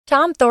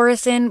Tom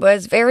Thoresen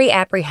was very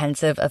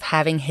apprehensive of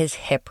having his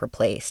hip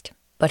replaced,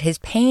 but his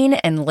pain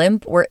and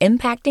limp were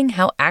impacting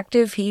how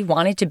active he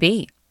wanted to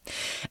be.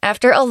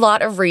 After a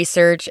lot of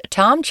research,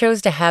 Tom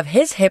chose to have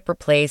his hip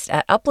replaced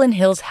at Upland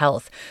Hills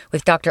Health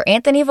with Dr.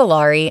 Anthony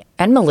Villari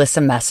and Melissa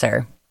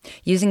Messer,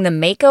 using the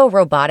Mako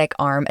robotic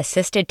arm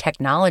assisted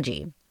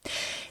technology.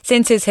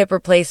 Since his hip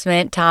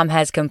replacement, Tom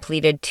has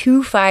completed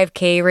 2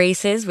 5K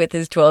races with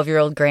his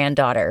 12-year-old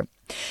granddaughter.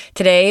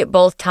 Today,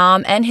 both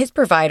Tom and his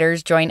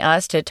providers join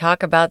us to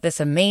talk about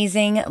this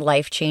amazing,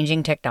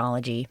 life-changing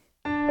technology.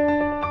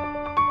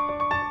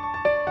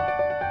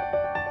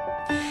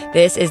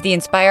 This is the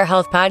Inspire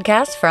Health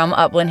podcast from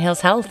Upland Hills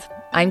Health.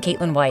 I'm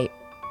Caitlin White.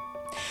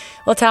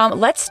 Well, Tom,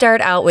 let's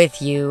start out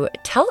with you.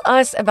 Tell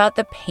us about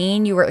the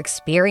pain you were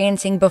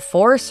experiencing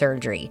before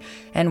surgery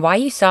and why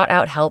you sought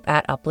out help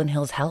at Upland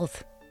Hills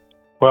Health.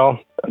 Well,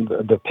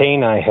 the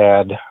pain I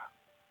had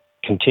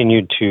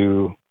continued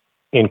to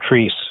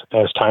increase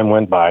as time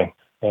went by.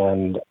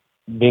 And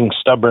being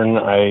stubborn,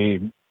 I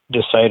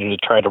decided to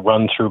try to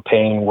run through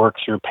pain, work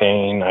through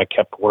pain. I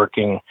kept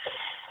working.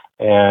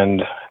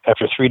 And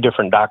after 3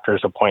 different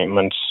doctor's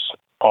appointments,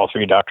 all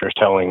 3 doctors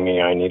telling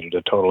me I needed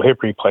a total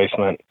hip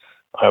replacement,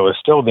 I was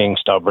still being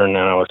stubborn,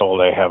 and I was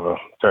told I have a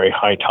very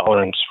high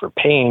tolerance for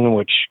pain,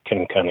 which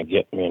can kind of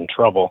get me in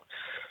trouble.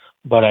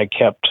 But I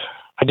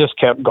just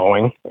kept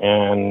going,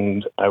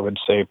 and I would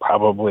say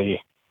probably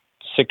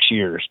 6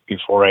 years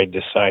before I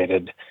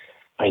decided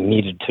I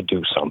needed to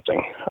do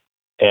something.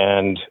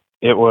 And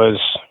it was,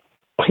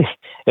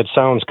 it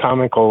sounds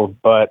comical,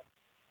 but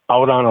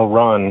out on a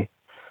run,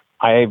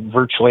 I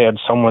virtually had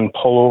someone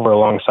pull over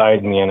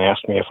alongside me and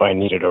ask me if I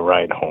needed a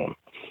ride home.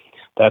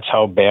 That's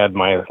how bad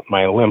my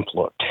limp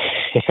looked.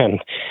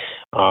 And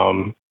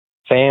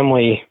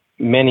family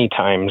many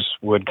times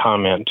would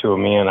comment to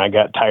me, and I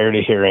got tired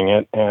of hearing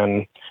it.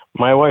 And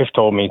my wife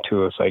told me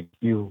too, it's like,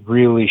 you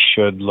really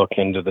should look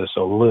into this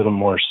a little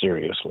more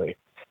seriously.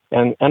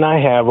 And I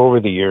have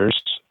over the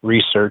years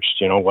researched,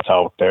 what's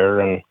out there,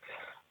 and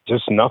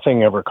just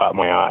nothing ever caught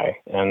my eye.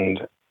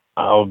 And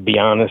I'll be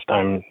honest,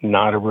 I'm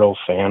not a real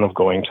fan of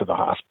going to the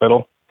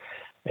hospital.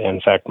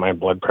 In fact, my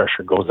blood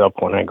pressure goes up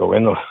when I go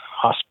in the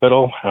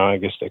hospital. I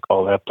guess they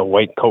call that the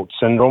white coat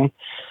syndrome.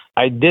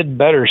 I did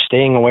better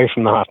staying away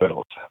from the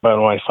hospitals. But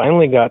when I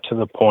finally got to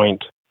the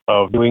point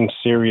of doing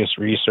serious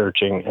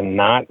researching and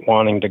not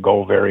wanting to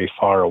go very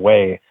far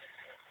away,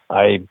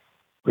 I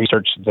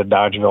researched the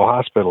Dodgeville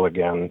Hospital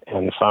again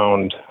and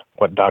found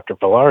what Dr.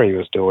 Villari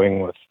was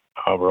doing with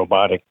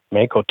robotic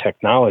Mako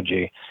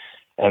technology.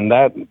 And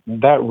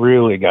that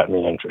really got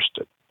me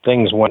interested.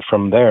 Things went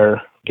from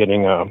there,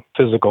 getting a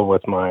physical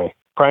with my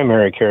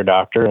primary care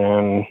doctor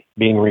and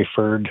being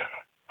referred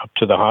up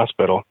to the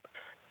hospital.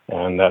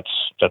 And that's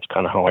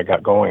kind of how I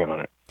got going on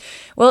it.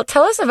 Well,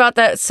 tell us about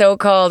that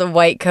so-called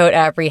white coat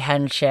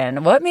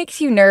apprehension. What makes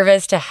you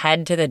nervous to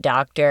head to the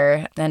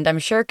doctor? And I'm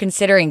sure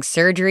considering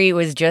surgery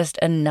was just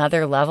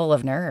another level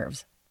of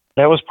nerves.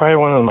 That was probably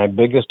one of my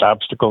biggest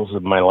obstacles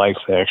of my life,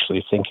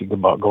 actually thinking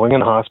about going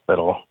in the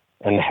hospital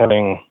and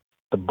having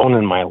the bone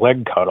in my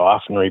leg cut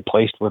off and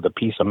replaced with a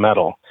piece of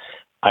metal.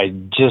 I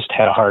just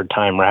had a hard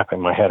time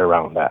wrapping my head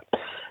around that.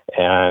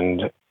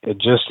 And it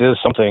just is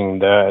something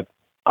that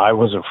I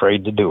was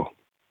afraid to do.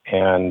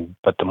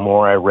 But the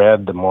more I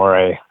read, the more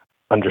I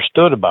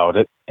understood about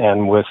it.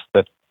 And with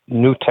the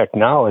new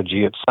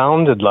technology, it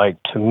sounded like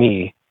to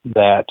me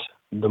that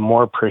the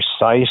more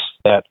precise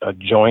that a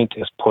joint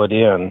is put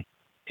in,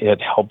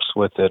 it helps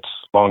with its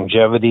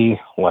longevity,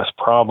 less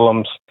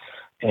problems.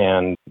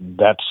 And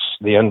that's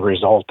the end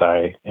result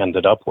I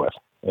ended up with,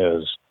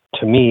 is,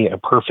 to me, a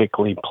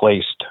perfectly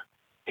placed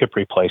hip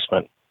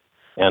replacement.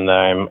 And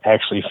I'm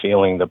actually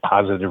feeling the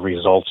positive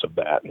results of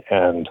that.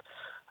 And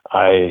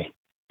I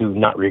do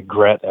not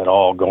regret at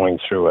all going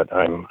through it.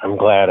 I'm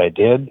glad I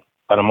did,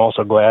 but I'm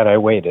also glad I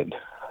waited.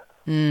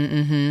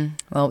 Mm-hmm.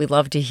 Well, we'd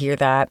love to hear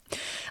that.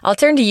 I'll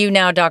turn to you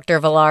now, Dr.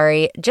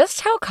 Villari.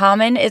 Just how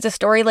common is a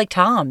story like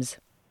Tom's?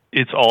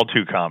 It's all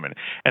too common.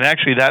 And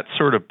actually, that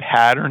sort of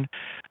pattern,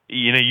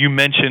 you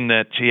mentioned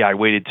that, I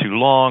waited too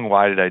long.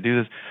 Why did I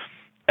do this?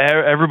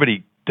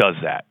 Everybody does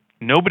that.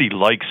 Nobody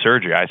likes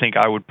surgery. I think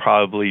I would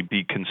probably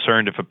be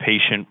concerned if a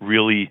patient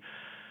really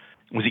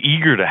was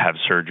eager to have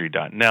surgery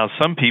done. Now,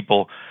 some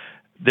people,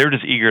 they're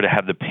just eager to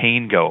have the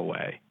pain go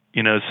away,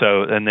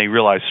 and they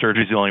realize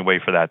surgery is the only way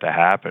for that to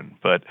happen.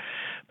 But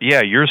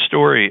yeah, your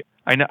story,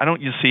 I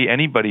don't see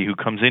anybody who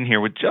comes in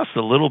here with just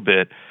a little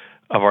bit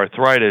of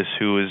arthritis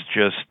who is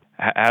just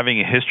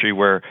having a history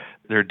where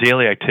their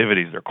daily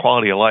activities, their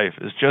quality of life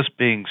is just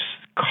being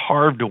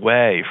carved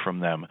away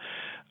from them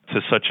to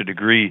such a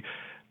degree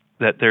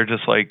that they're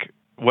just like,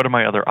 what are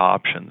my other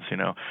options?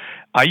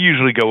 I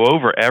usually go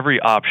over every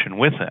option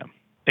with them,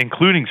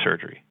 including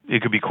surgery.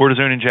 It could be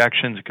cortisone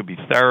injections, it could be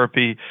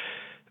therapy, it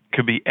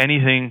could be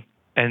anything.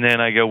 And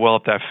then I go, well,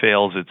 if that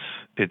fails,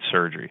 it's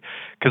surgery.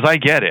 Because I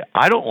get it.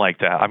 I don't like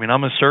that. I mean,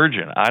 I'm a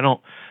surgeon. I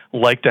don't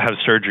like to have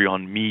surgery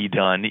on me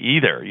done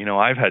either.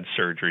 I've had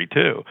surgery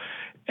too.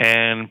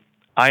 And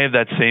I have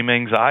that same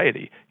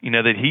anxiety,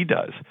 that he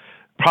does.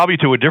 Probably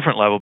to a different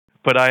level,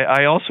 But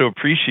I also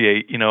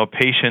appreciate, a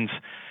patient's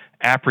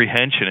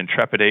apprehension and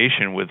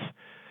trepidation with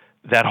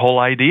that whole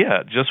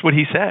idea. Just what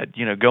he said,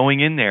 going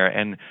in there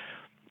and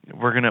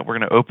we're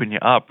gonna open you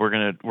up. We're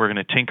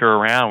gonna tinker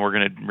around. We're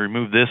gonna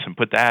remove this and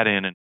put that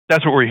in, and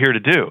that's what we're here to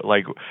do.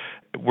 Like,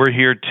 we're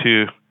here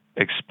to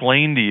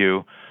explain to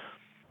you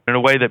in a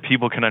way that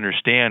people can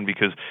understand,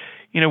 because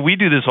we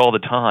do this all the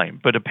time,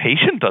 but a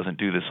patient doesn't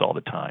do this all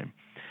the time.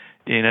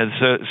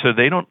 So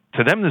they don't.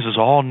 To them, this is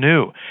all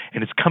new,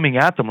 and it's coming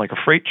at them like a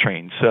freight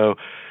train. So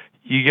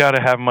you got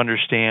to have them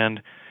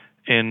understand,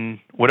 in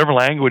whatever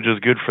language is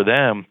good for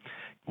them,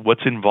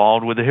 what's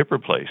involved with a hip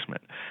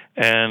replacement.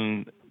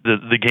 And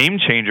the game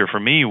changer for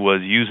me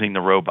was using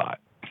the robot.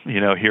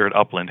 Here at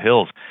Upland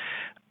Hills,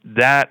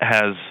 that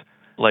has,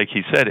 like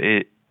he said,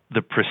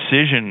 the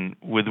precision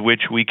with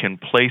which we can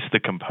place the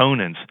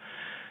components.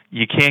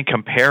 You can't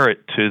compare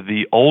it to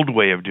the old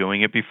way of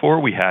doing it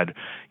before we had,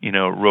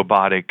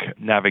 robotic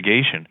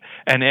navigation.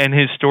 And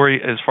his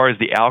story, as far as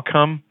the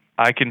outcome,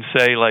 I can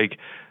say, like,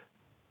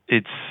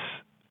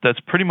 that's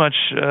pretty much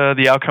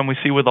the outcome we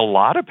see with a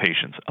lot of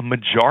patients. A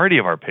majority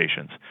of our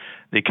patients,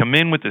 they come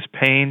in with this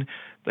pain.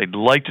 They'd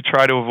like to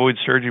try to avoid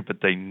surgery, but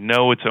they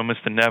know it's almost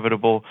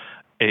inevitable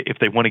if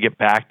they want to get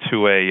back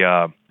to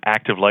a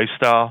active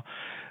lifestyle.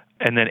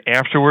 And then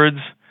afterwards,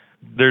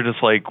 they're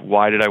just like,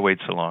 why did I wait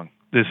so long?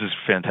 This is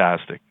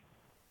fantastic.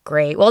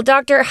 Great. Well,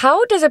 doctor,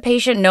 how does a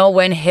patient know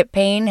when hip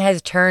pain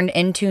has turned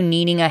into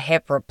needing a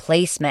hip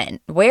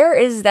replacement? Where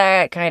is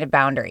that kind of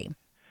boundary?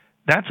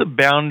 That's a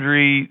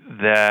boundary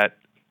that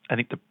I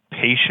think the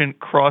patient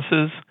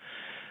crosses.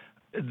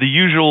 The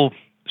usual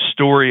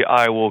story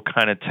I will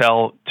kind of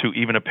tell to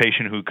even a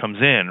patient who comes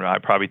in, I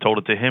probably told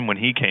it to him when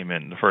he came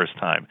in the first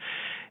time,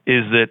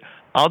 is that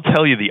I'll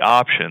tell you the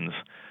options,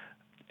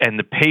 and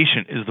the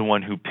patient is the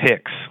one who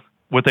picks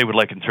what they would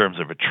like in terms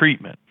of a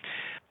treatment.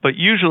 But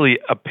usually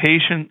a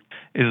patient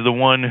is the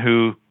one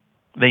who,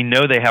 they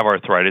know they have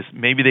arthritis.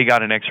 Maybe they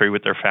got an x-ray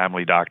with their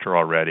family doctor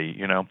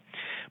already,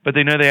 but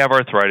they know they have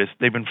arthritis.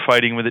 They've been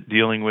fighting with it,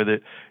 dealing with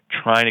it,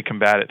 trying to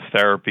combat it,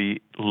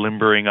 therapy,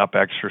 limbering up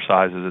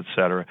exercises,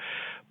 etc.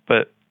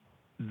 But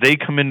they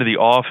come into the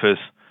office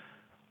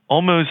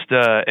almost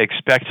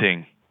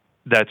expecting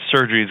that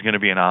surgery is going to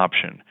be an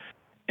option.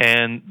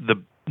 And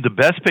the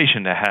best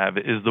patient to have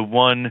is the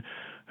one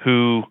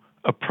who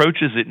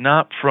approaches it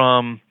not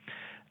from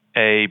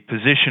a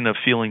position of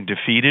feeling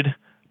defeated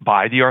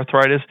by the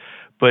arthritis,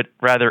 but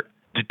rather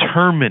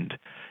determined,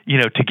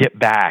 to get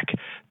back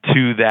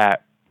to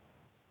that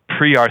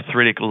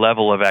pre-arthritic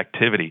level of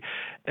activity.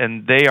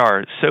 And they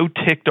are so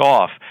ticked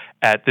off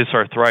at this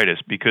arthritis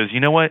because,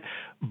 you know what,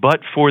 but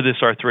for this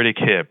arthritic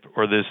hip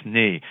or this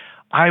knee,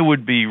 I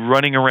would be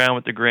running around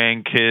with the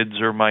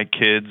grandkids or my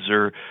kids,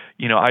 or,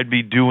 I'd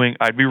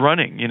be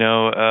running,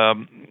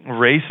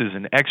 races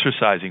and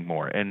exercising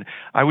more, and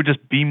I would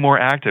just be more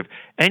active,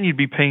 and you'd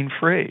be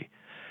pain-free.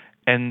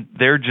 And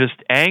they're just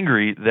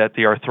angry that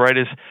the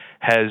arthritis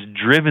has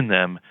driven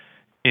them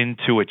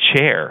into a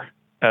chair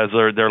as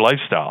their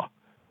lifestyle,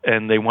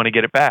 and they want to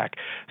get it back.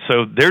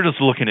 So they're just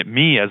looking at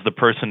me as the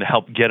person to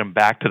help get them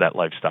back to that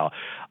lifestyle.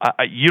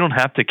 You don't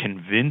have to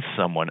convince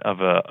someone of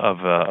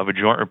a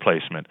joint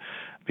replacement,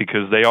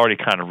 because they already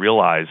kind of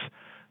realize,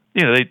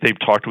 they've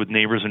talked with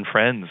neighbors and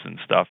friends and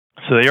stuff.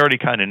 So they already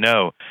kind of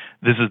know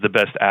this is the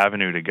best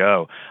avenue to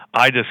go.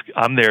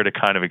 I'm there to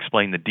kind of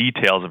explain the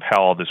details of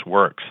how all this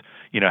works,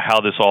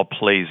 how this all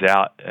plays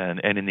out.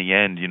 And in the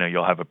end,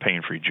 you'll have a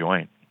pain-free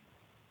joint.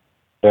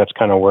 That's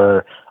kind of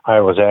where I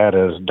was at,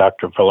 as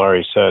Dr.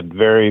 Pilari said,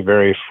 very,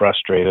 very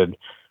frustrated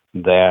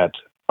that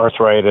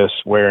arthritis,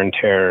 wear and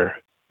tear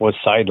was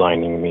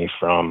sidelining me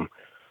from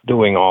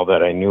doing all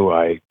that I knew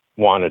I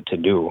wanted to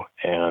do.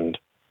 And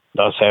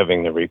thus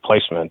having the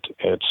replacement,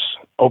 it's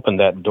opened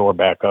that door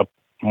back up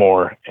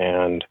more.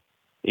 And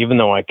even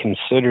though I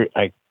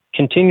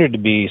continued to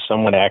be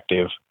somewhat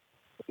active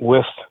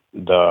with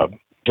the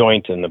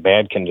joint in the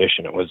bad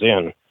condition it was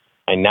in,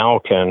 I now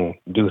can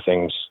do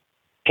things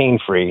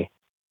pain-free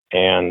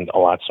and a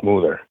lot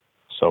smoother.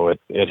 So it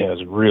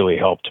has really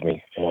helped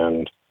me.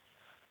 And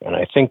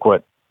I think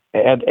what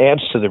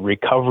adds to the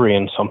recovery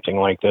in something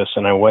like this,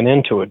 and I went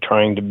into it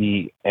trying to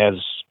be, as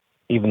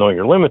even though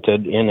you're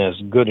limited, in as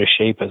good a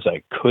shape as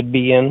I could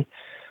be in,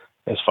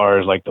 as far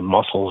as like the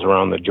muscles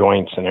around the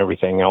joints and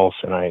everything else.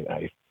 And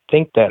I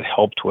think that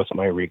helped with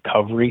my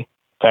recovery.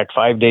 In fact,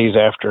 5 days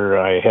after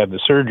I had the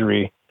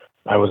surgery,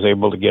 I was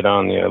able to get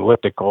on the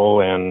elliptical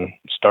and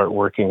start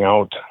working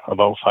out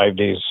about 5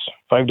 days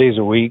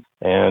a week.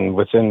 And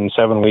within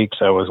 7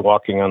 weeks, I was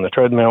walking on the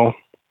treadmill.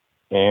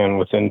 And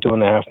within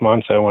 2.5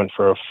 months, I went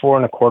for a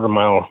 4.25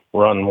 mile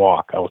run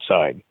walk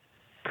outside.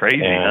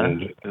 Crazy,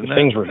 and huh?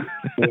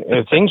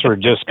 things were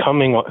just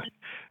coming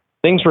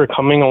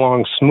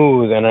along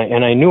smooth,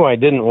 and I knew I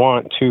didn't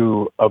want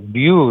to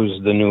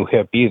abuse the new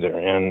hip either,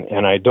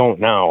 and I don't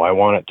now. I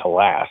want it to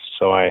last.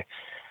 So I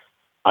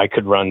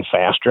could run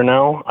faster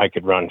now. I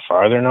could run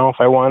farther now if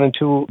I wanted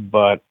to,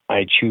 but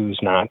I choose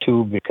not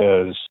to,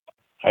 because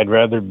I'd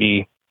rather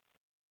be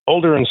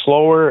older and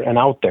slower and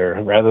out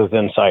there rather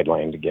than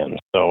sidelined again.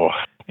 So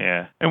yeah,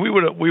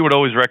 would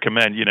always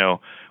recommend,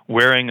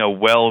 wearing a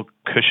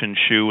well-cushioned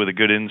shoe with a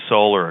good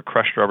insole or a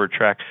crushed rubber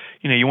track.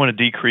 You want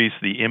to decrease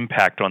the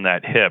impact on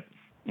that hip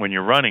when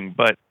you're running,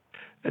 but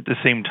at the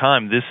same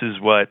time, this is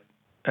what,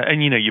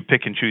 and you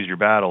pick and choose your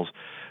battles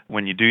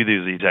when you do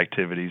these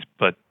activities,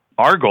 but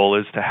our goal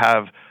is to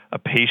have a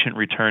patient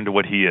return to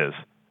what he is,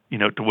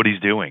 to what he's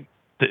doing.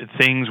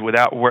 Things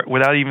without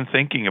even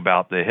thinking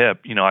about the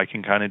hip, I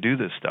can kind of do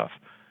this stuff.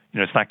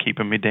 It's not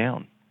keeping me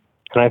down.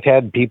 And I've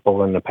had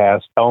people in the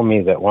past tell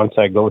me that once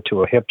I go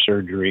to a hip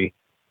surgery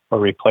or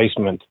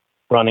replacement,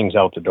 running's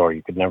out the door.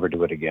 You could never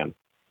do it again.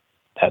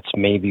 That's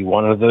maybe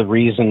one of the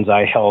reasons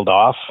I held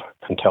off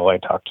until I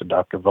talked to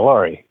Dr.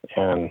 Villari.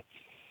 And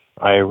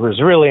I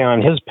was really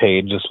on his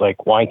page, just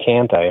like, why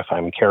can't I if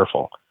I'm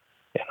careful?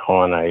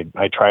 And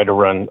I try to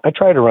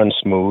run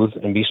smooth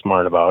and be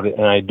smart about it.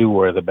 And I do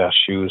wear the best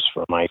shoes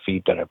for my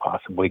feet that I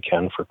possibly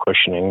can for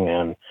cushioning.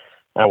 And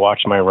I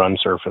watch my run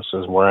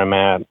surfaces where I'm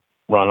at,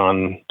 run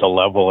on the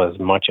level as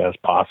much as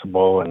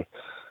possible. And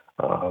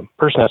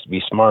person has to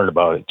be smart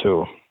about it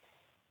too.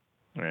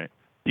 Right.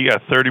 You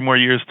got 30 more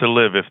years to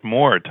live, if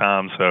more,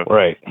 Tom. So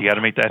right. You got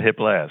to make that hip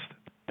last.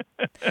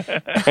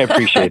 I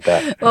appreciate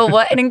that. Well,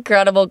 what an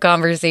incredible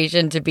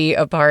conversation to be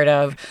a part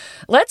of.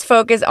 Let's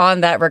focus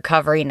on that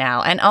recovery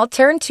now. And I'll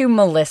turn to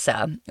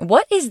Melissa.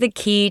 What is the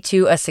key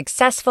to a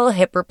successful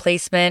hip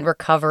replacement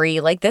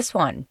recovery like this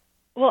one?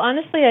 Well,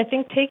 honestly, I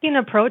think taking an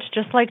approach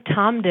just like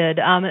Tom did,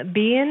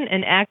 being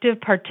an active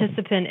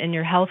participant in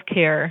your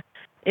healthcare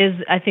is,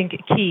 I think,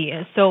 key.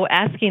 So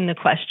asking the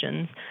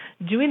questions,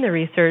 doing the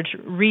research,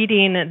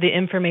 reading the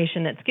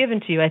information that's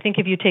given to you. I think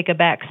if you take a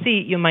back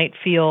seat, you might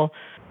feel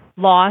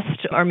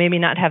lost or maybe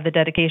not have the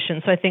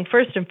dedication. So I think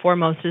first and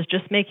foremost is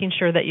just making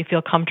sure that you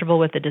feel comfortable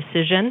with the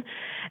decision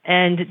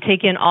and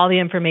take in all the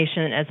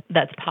information as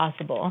that's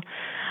possible.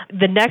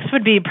 The next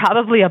would be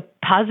probably a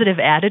positive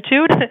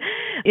attitude.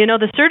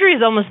 The surgery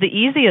is almost the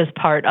easiest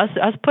part. Us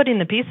putting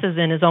the pieces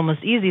in is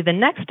almost easy. The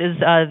next is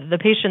the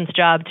patient's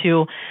job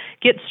to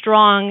get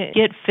strong,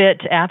 get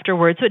fit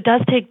afterwards. So it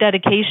does take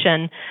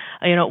dedication,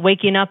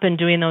 waking up and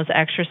doing those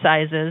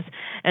exercises.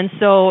 And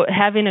so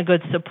having a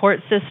good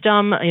support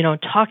system,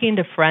 talking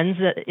to friends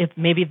that if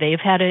maybe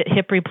they've had a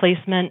hip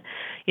replacement,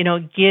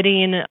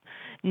 getting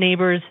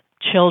neighbors,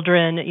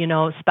 children,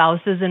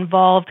 spouses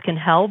involved can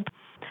help.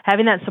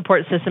 Having that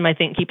support system, I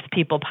think, keeps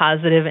people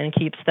positive and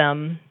keeps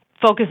them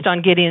focused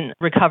on getting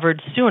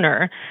recovered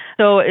sooner.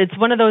 So it's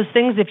one of those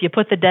things, if you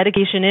put the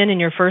dedication in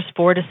your first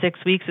 4 to 6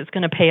 weeks, it's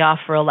going to pay off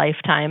for a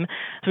lifetime.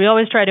 So we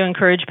always try to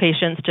encourage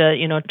patients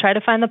to, try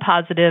to find the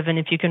positive, and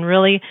if you can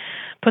really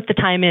put the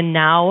time in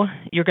now,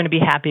 you're going to be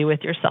happy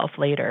with yourself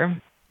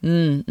later.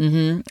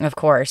 Of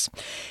course.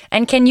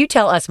 And can you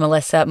tell us,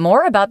 Melissa,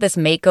 more about this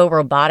Mako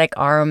robotic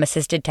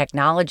arm-assisted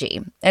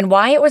technology and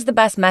why it was the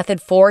best method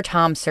for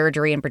Tom's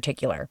surgery in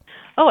particular?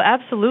 Oh,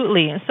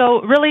 absolutely.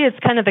 So really, it's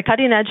kind of the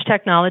cutting-edge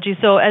technology.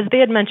 So as they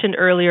had mentioned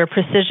earlier,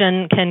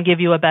 precision can give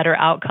you a better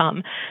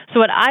outcome. So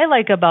what I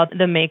like about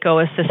the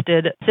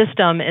Mako-assisted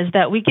system is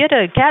that we get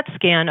a CAT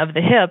scan of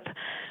the hip.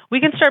 We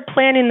can start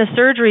planning the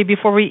surgery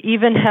before we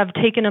even have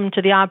taken them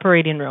to the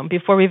operating room,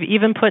 before we've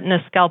even put in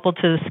a scalpel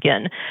to the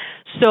skin.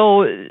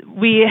 So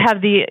we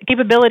have the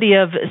capability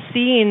of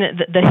seeing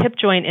the hip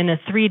joint in a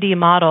 3D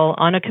model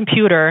on a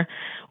computer.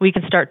 We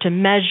can start to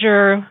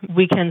measure.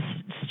 We can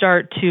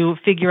start to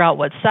figure out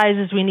what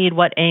sizes we need,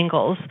 what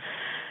angles.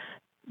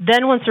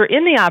 Then once we're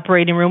in the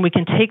operating room, we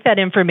can take that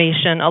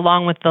information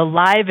along with the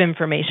live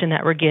information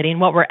that we're getting,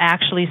 what we're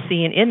actually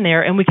seeing in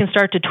there, and we can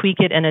start to tweak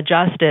it and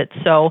adjust it.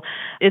 So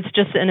it's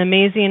just an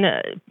amazing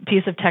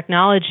piece of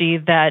technology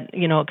that,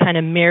 kind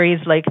of marries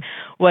like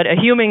what a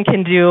human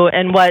can do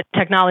and what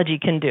technology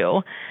can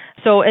do.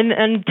 So,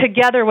 and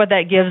together what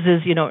that gives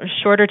is,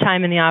 shorter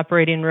time in the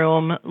operating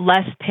room,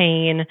 less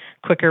pain,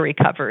 quicker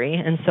recovery.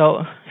 And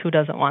so who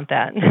doesn't want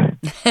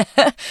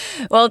that?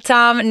 Well,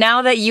 Tom,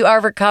 now that you are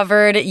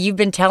recovered, you've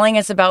been telling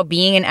us about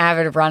being an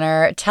avid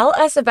runner. Tell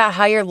us about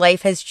how your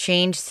life has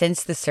changed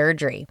since the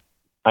surgery.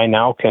 I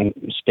now can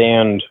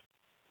stand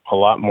a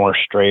lot more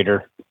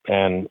straighter,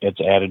 and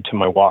it's added to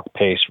my walk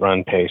pace,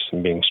 run pace,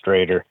 and being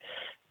straighter.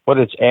 What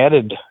it's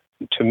added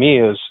to me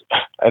is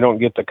I don't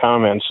get the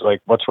comments like,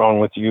 what's wrong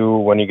with you?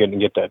 When are you going to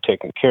get that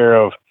taken care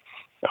of?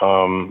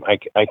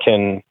 I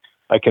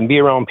can be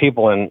around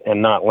people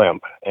and not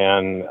limp,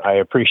 and I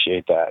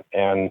appreciate that.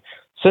 And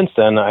since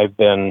then, I've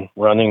been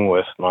running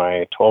with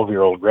my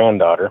 12-year-old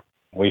granddaughter.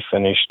 We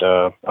finished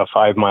a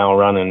 5-mile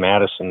run in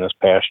Madison this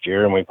past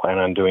year, and we plan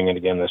on doing it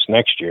again this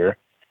next year.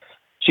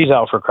 She's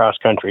out for cross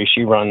country.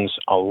 She runs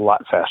a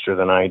lot faster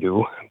than I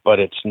do, but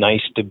it's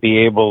nice to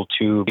be able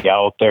to be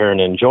out there and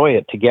enjoy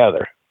it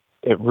together.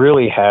 It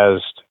really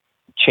has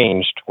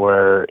changed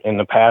where in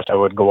the past I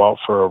would go out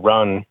for a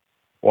run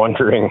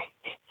wondering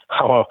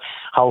how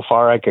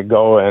far I could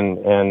go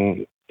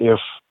and if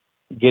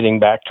getting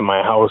back to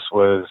my house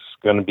was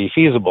going to be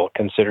feasible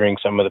considering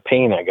some of the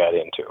pain I got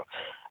into.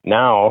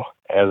 Now,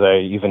 as I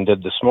even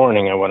did this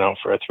morning, I went out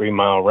for a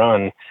 3-mile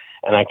run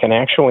and I can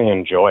actually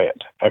enjoy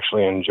it.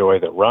 Actually enjoy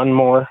the run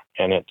more,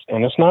 and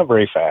it's not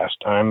very fast.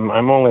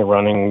 I'm only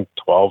running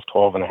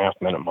 12 and a half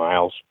minute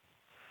miles,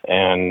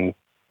 and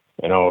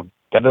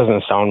that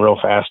doesn't sound real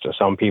fast to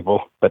some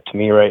people, but to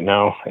me right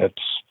now,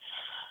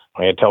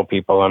 I tell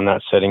people I'm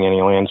not setting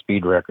any land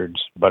speed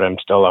records, but I'm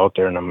still out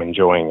there and I'm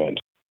enjoying it.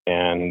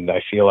 And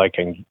I feel I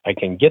can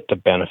get the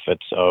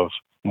benefits of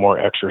more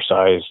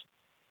exercise.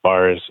 As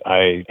far as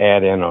I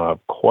add in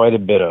quite a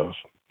bit of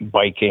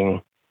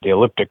biking, the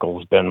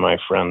elliptical's been my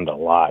friend a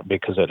lot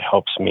because it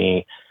helps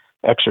me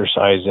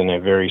exercise in a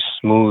very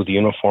smooth,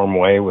 uniform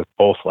way with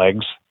both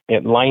legs.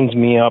 It lines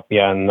me up,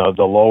 and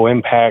the low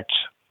impact,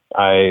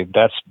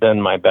 that's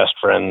been my best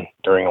friend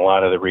during a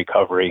lot of the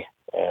recovery.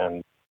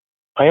 And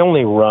I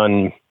only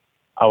run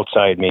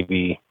outside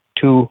maybe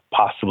 2,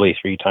 possibly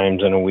 3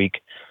 times in a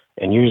week,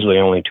 and usually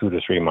only 2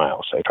 to 3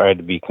 miles. I tried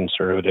to be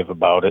conservative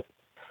about it.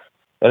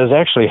 That has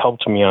actually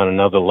helped me on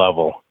another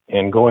level.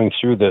 And going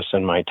through this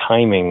and my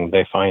timing,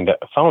 they found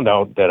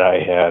out that I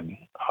had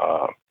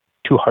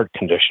 2 heart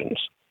conditions.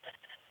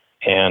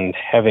 And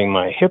having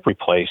my hip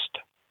replaced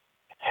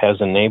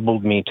has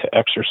enabled me to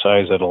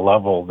exercise at a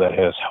level that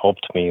has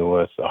helped me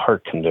with a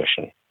heart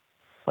condition.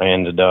 I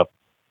ended up,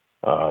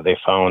 they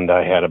found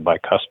I had a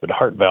bicuspid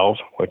heart valve,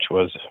 which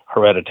was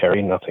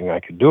hereditary, nothing I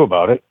could do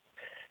about it,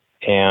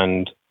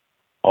 and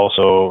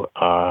also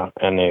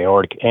an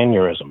aortic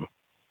aneurysm.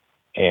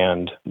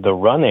 And the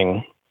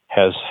running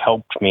has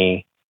helped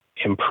me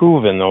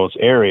improve in those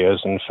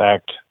areas. In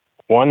fact,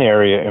 one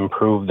area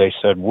improved, they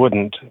said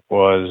wouldn't,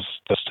 was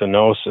the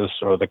stenosis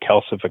or the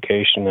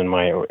calcification in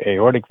my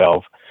aortic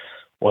valve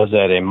was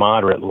at a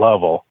moderate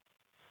level.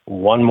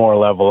 One more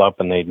level up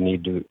and they'd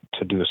need to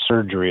do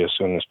surgery as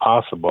soon as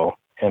possible.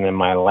 And in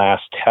my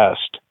last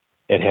test,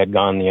 it had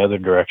gone the other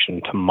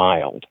direction to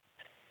mild.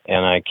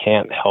 And I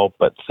can't help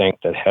but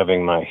think that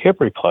having my hip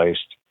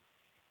replaced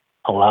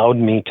allowed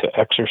me to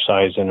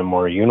exercise in a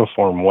more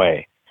uniform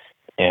way.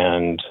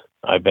 And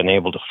I've been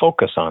able to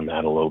focus on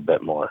that a little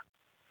bit more.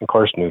 Of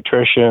course,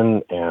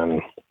 nutrition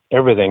and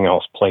everything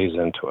else plays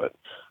into it.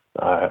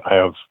 I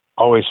have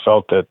always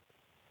felt that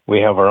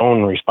we have our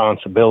own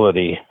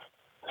responsibility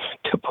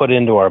to put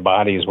into our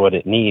bodies what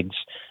it needs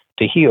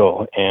to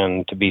heal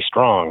and to be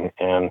strong.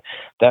 And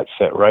that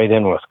fit right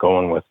in with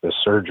going with this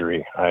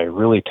surgery. I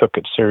really took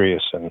it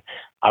serious and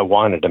I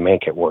wanted to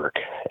make it work.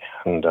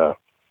 And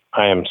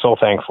I am so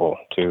thankful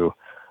to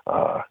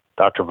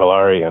Dr.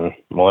 Villari and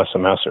Melissa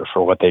Messer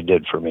for what they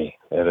did for me.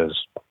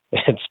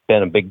 It's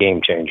been a big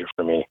game changer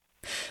for me.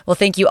 Well,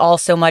 thank you all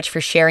so much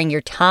for sharing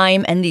your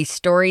time and these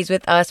stories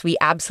with us. We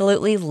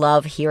absolutely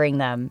love hearing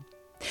them.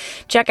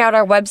 Check out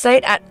our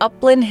website at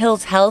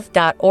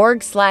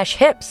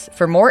uplandhillshealth.org/hips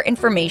for more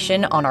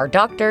information on our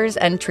doctors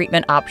and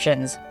treatment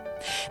options.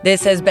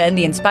 This has been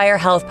the Inspire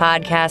Health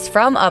podcast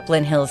from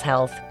Upland Hills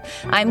Health.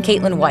 I'm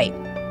Caitlin White.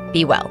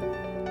 Be well.